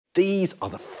These are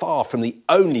far from the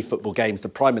only football games the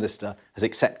Prime Minister has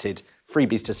accepted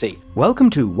freebies to see. Welcome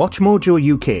to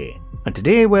WatchMojoUK, and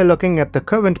today we're looking at the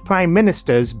current Prime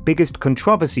Minister's biggest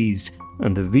controversies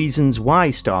and the reasons why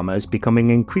Starmer is becoming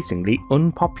increasingly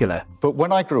unpopular. But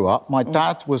when I grew up, my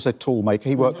dad was a toolmaker.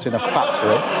 He worked in a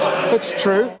factory. It's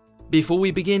true. Before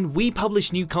we begin, we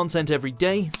publish new content every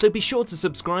day, so be sure to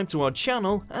subscribe to our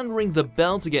channel and ring the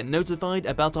bell to get notified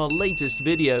about our latest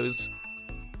videos.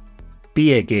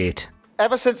 Beergate.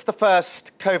 Ever since the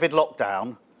first COVID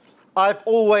lockdown, I've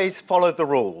always followed the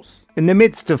rules. In the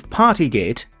midst of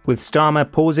Partygate, with Starmer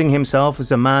posing himself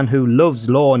as a man who loves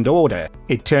law and order,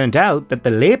 it turned out that the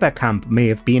Labour camp may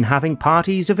have been having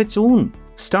parties of its own.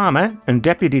 Starmer and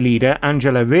Deputy Leader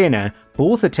Angela Rayner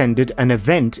both attended an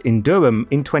event in Durham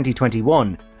in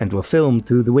 2021 and were filmed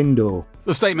through the window.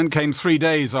 The statement came 3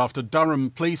 days after Durham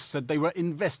police said they were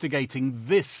investigating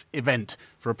this event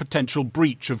for a potential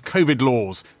breach of COVID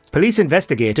laws. Police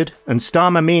investigated, and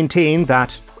Starmer maintained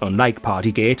that, unlike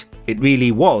Partygate, it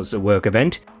really was a work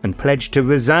event and pledged to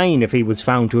resign if he was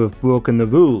found to have broken the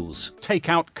rules. Take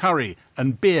out curry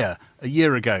and beer a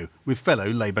year ago with fellow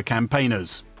Labour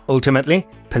campaigners. Ultimately,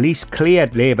 police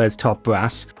cleared Labour's top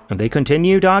brass, and they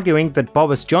continued arguing that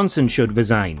Boris Johnson should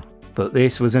resign. But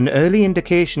this was an early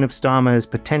indication of Starmer's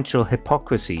potential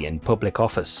hypocrisy in public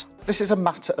office. This is a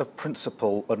matter of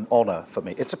principle and honour for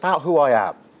me. It's about who I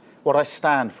am, what I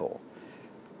stand for.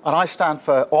 And I stand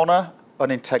for honour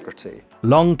and integrity.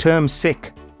 Long-term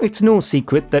sick. It's no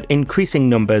secret that increasing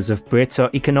numbers of Brits are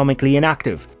economically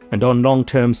inactive and on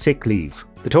long-term sick leave.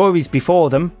 The Tories before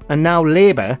them, and now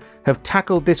Labour, have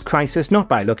tackled this crisis not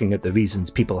by looking at the reasons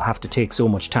people have to take so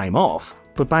much time off,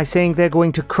 but by saying they're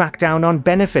going to crack down on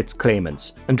benefits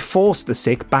claimants and force the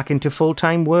sick back into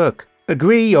full-time work.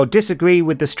 Agree or disagree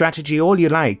with the strategy all you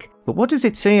like, but what does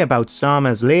it say about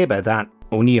Starmer's Labour that,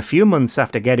 only a few months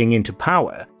after getting into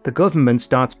power, the government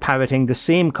starts parroting the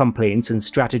same complaints and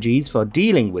strategies for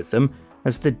dealing with them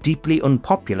as the deeply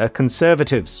unpopular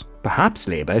Conservatives? Perhaps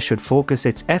Labour should focus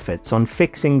its efforts on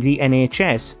fixing the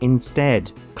NHS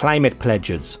instead. Climate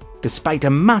pledges. Despite a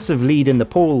massive lead in the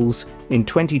polls, in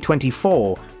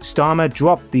 2024, Starmer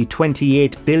dropped the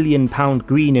 £28 billion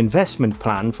green investment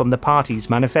plan from the party's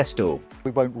manifesto.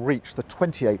 We won't reach the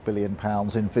 £28 billion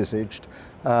envisaged,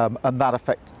 and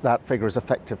that figure is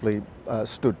effectively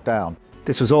stood down.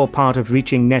 This was all part of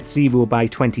reaching net zero by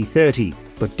 2030,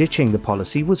 but ditching the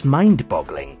policy was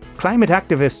mind-boggling. Climate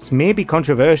activists may be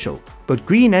controversial, but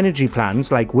green energy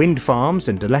plans like wind farms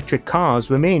and electric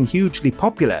cars remain hugely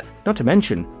popular. Not to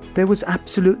mention, there was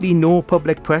absolutely no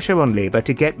public pressure on Labour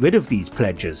to get rid of these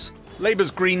pledges. Labour's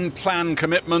Green Plan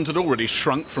commitment had already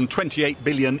shrunk from £28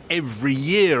 billion every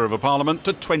year of a parliament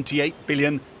to £28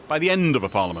 billion by the end of a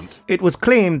parliament. It was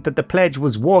claimed that the pledge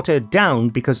was watered down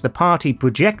because the party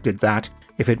projected that,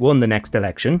 if it won the next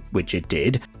election, which it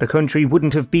did, the country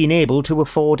wouldn't have been able to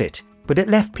afford it. But it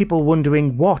left people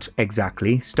wondering what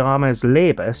exactly Starmer's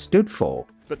Labour stood for.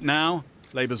 But now,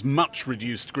 Labour's much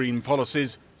reduced green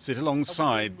policies sit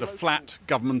alongside the flat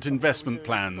government investment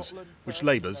plans, which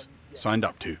Labour's signed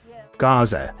up to.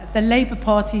 Gaza. The Labour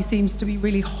Party seems to be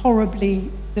really horribly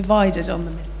divided on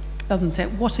the middle, doesn't it?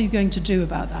 What are you going to do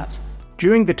about that?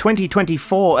 During the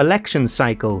 2024 election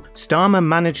cycle, Starmer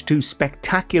managed to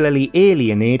spectacularly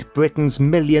alienate Britain's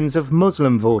millions of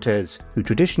Muslim voters, who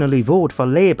traditionally vote for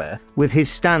Labour, with his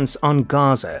stance on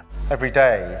Gaza. Every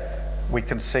day we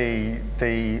can see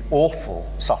the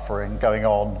awful suffering going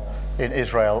on in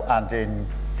Israel and in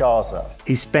Gaza.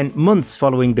 He spent months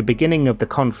following the beginning of the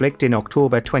conflict in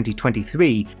October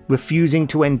 2023 refusing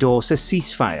to endorse a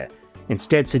ceasefire,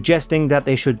 instead suggesting that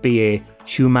there should be a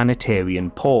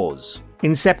humanitarian pause.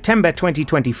 In September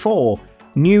 2024,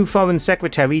 new Foreign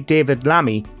Secretary David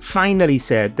Lammy finally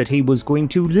said that he was going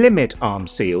to limit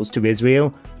arms sales to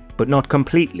Israel, but not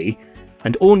completely,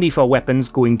 and only for weapons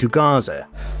going to Gaza.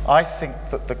 I think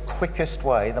that the quickest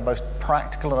way, the most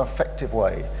practical and effective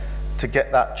way to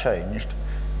get that changed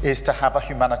is to have a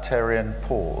humanitarian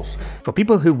pause. For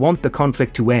people who want the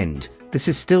conflict to end, this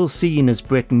is still seen as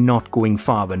Britain not going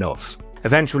far enough.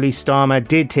 Eventually, Starmer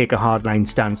did take a hardline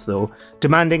stance though,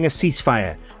 demanding a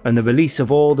ceasefire and the release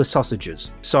of all the hostages.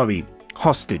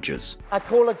 I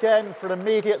call again for an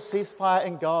immediate ceasefire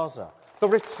in Gaza. The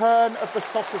return of the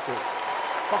sausages,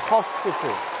 the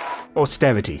hostages.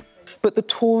 Austerity. But the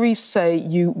Tories say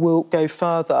you will go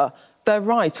further. They're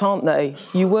right, aren't they?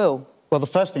 You will. Well, the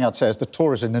first thing I'd say is the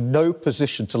Tories are in no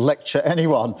position to lecture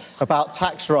anyone about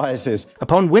tax rises.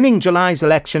 Upon winning July's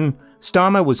election,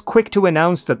 Starmer was quick to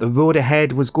announce that the road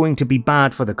ahead was going to be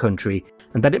bad for the country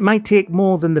and that it might take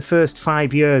more than the first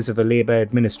 5 years of a Labour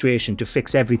administration to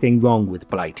fix everything wrong with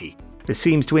Blighty. This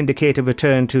seems to indicate a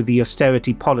return to the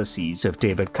austerity policies of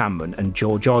David Cameron and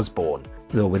George Osborne,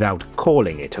 though without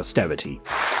calling it austerity.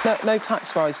 No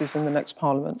tax rises in the next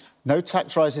Parliament. No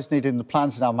tax rises needed in the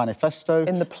plans in our manifesto.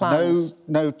 In the plans.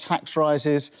 No tax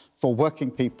rises for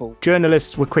working people.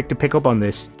 Journalists were quick to pick up on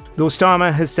this, though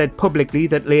Starmer has said publicly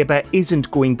that Labour isn't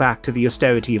going back to the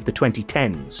austerity of the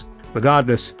 2010s.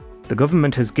 Regardless, the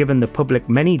government has given the public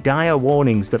many dire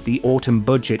warnings that the autumn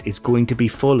budget is going to be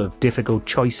full of difficult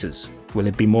choices. Will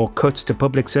it be more cuts to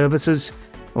public services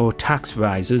or tax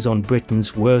rises on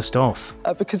Britain's worst off?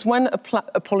 Because when a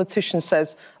politician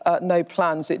says no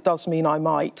plans, it does mean I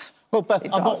might. Well, Beth,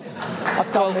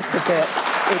 I've done this a bit.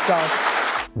 It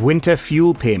does. Winter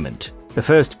fuel payment. The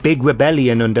first big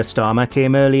rebellion under Starmer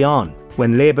came early on,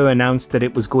 when Labour announced that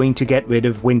it was going to get rid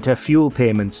of winter fuel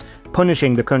payments,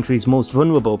 punishing the country's most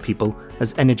vulnerable people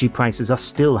as energy prices are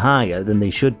still higher than they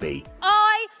should be.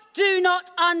 I do not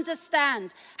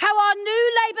understand how our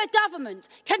new Labour government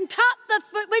can cut the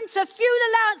winter fuel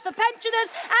allowance for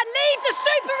pensioners and leave the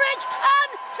super-rich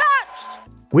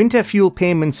untouched. Winter fuel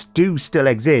payments do still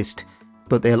exist,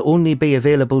 but they'll only be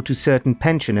available to certain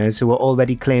pensioners who are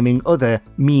already claiming other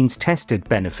means-tested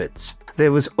benefits.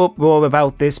 There was uproar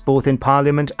about this both in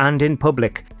Parliament and in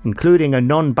public, including a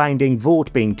non-binding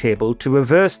vote being tabled to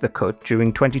reverse the cut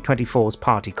during 2024's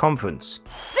party conference.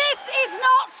 This is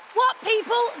not what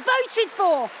people voted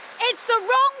for. It's the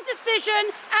wrong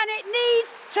decision and it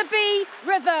needs to be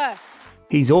reversed.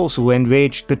 He's also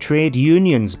enraged the trade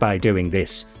unions by doing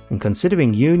this, and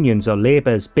considering unions are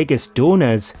Labour's biggest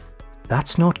donors,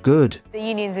 that's not good. The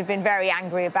unions have been very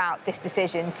angry about this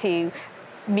decision to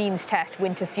means test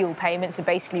winter fuel payments and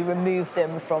basically remove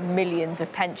them from millions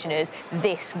of pensioners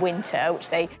this winter, which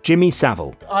they... Jimmy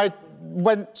Savile. I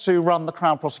went to run the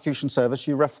Crown Prosecution Service.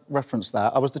 You referenced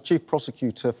that. I was the Chief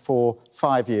Prosecutor for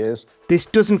 5 years. This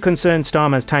doesn't concern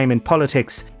Starmer's time in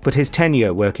politics, but his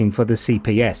tenure working for the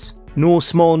CPS. No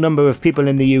small number of people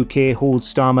in the UK hold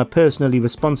Starmer personally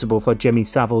responsible for Jimmy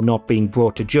Savile not being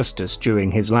brought to justice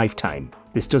during his lifetime.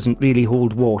 This doesn't really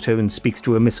hold water and speaks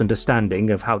to a misunderstanding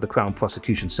of how the Crown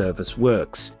Prosecution Service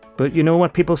works. But you know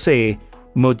what people say?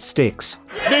 Mud sticks.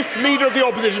 This leader of the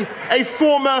opposition, a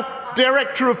former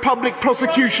Director of Public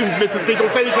Prosecutions, Mr. Speaker,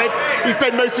 he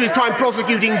spent most of his time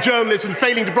prosecuting journalists and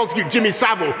failing to prosecute Jimmy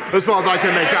Savile, as far as I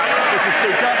can make out, Mr.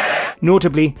 Speaker.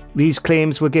 Notably, these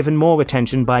claims were given more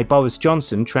attention by Boris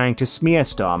Johnson trying to smear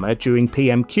Starmer during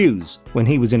PMQs when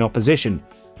he was in opposition.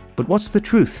 But what's the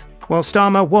truth? Well,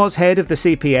 Starmer was head of the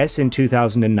CPS in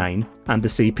 2009, and the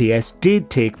CPS did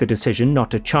take the decision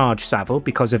not to charge Savile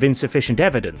because of insufficient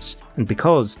evidence, and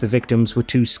because the victims were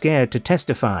too scared to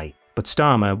testify. But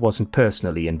Starmer wasn't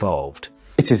personally involved.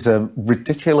 It is a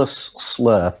ridiculous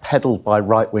slur peddled by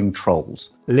right-wing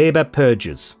trolls. Labour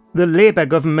purges. The Labour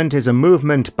government is a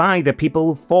movement by the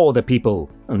people for the people,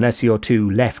 unless you're too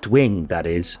left-wing, that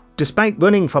is. Despite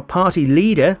running for party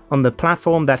leader on the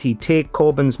platform that he'd take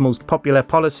Corbyn's most popular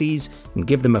policies and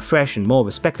give them a fresh and more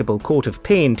respectable coat of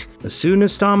paint, as soon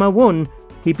as Starmer won,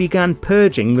 he began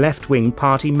purging left-wing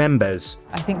party members.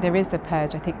 I think there is a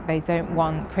purge. I think they don't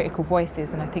want critical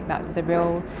voices, and I think that's a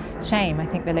real shame. I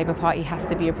think the Labour Party has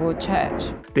to be a broad church.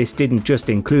 This didn't just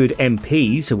include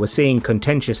MPs who were saying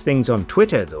contentious things on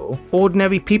Twitter, though.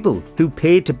 Ordinary people who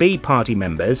paid to be party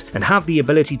members and have the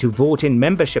ability to vote in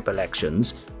membership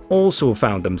elections also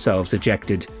found themselves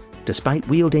ejected, despite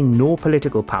wielding no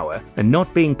political power and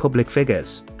not being public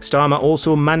figures. Starmer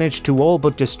also managed to all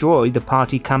but destroy the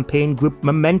party campaign group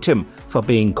momentum for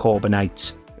being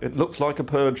Corbynites. It looks like a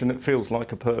purge and it feels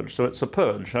like a purge, so it's a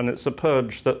purge, and it's a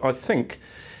purge that I think,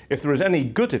 if there is any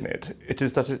good in it, it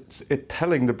is that it's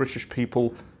telling the British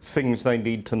people things they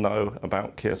need to know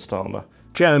about Keir Starmer.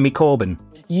 Jeremy Corbyn.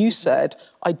 You said,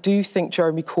 I do think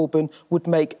Jeremy Corbyn would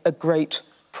make a great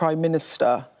Prime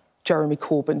Minister. Jeremy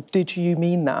Corbyn, did you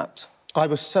mean that? I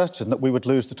was certain that we would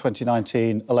lose the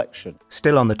 2019 election.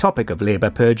 Still on the topic of Labour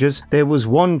purges, there was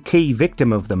one key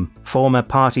victim of them, former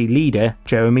party leader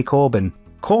Jeremy Corbyn.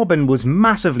 Corbyn was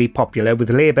massively popular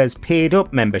with Labour's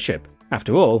paid-up membership.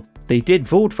 After all, they did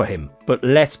vote for him, but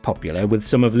less popular with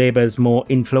some of Labour's more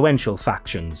influential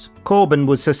factions. Corbyn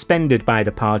was suspended by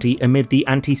the party amid the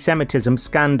anti-Semitism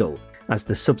scandal, as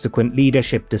the subsequent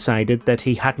leadership decided that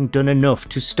he hadn't done enough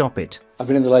to stop it. I've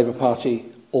been in the Labour Party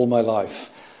all my life,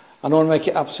 and I want to make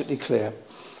it absolutely clear,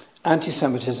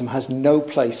 anti-Semitism has no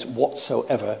place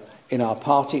whatsoever in our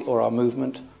party or our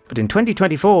movement. But in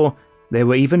 2024, there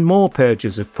were even more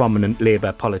purges of prominent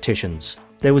Labour politicians.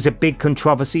 there was a big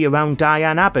controversy around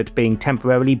Diane Abbott being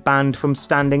temporarily banned from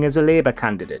standing as a Labour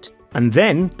candidate. And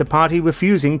then the party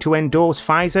refusing to endorse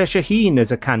Faiza Shaheen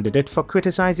as a candidate for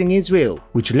criticising Israel,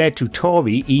 which led to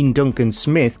Tory Ian Duncan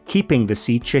Smith keeping the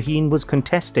seat Shaheen was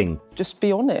contesting. Just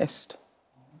be honest.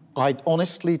 I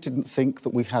honestly didn't think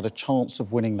that we had a chance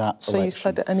of winning that election. So you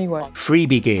said it anyway.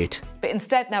 Freebiegate. But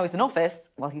instead now he's in office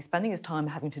while he's spending his time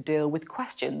having to deal with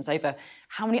questions over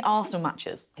how many Arsenal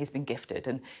matches he's been gifted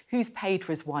and who's paid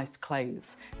for his wife's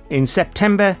clothes. In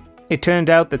September, it turned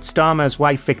out that Starmer's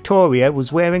wife Victoria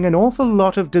was wearing an awful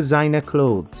lot of designer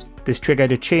clothes. This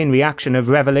triggered a chain reaction of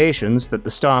revelations that the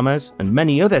Starmers and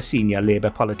many other senior Labour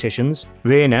politicians,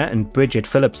 Rayner and Bridget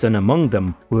Phillipson among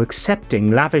them, were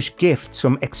accepting lavish gifts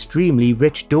from extremely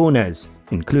rich donors,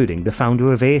 including the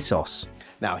founder of ASOS.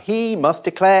 Now he must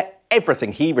declare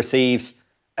everything he receives,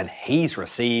 and he's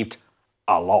received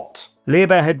a lot.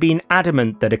 Labour had been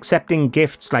adamant that accepting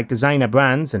gifts like designer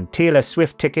brands and Taylor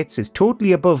Swift tickets is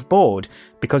totally above board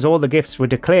because all the gifts were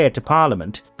declared to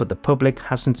Parliament, but the public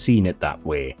hasn't seen it that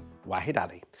way. Wahid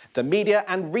Ali, the media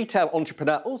and retail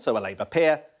entrepreneur, also a Labour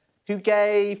peer, who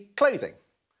gave clothing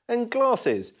and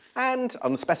glasses and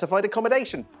unspecified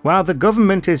accommodation. While the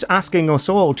government is asking us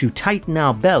all to tighten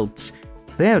our belts,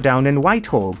 they're down in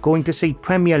Whitehall going to see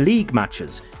Premier League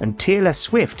matches and Taylor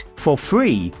Swift for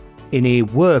free in a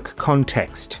work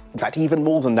context. In fact, even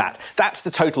more than that. That's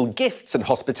the total gifts and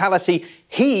hospitality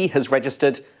he has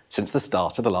registered since the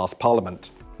start of the last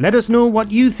Parliament. Let us know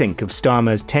what you think of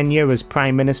Starmer's tenure as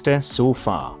Prime Minister so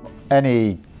far.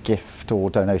 Any gift or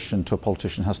donation to a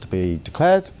politician has to be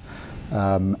declared.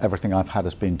 Everything I've had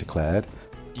has been declared.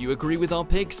 Do you agree with our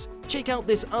picks? Check out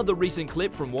this other recent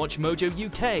clip from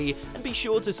WatchMojoUK and be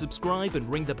sure to subscribe and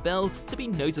ring the bell to be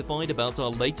notified about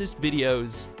our latest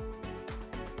videos.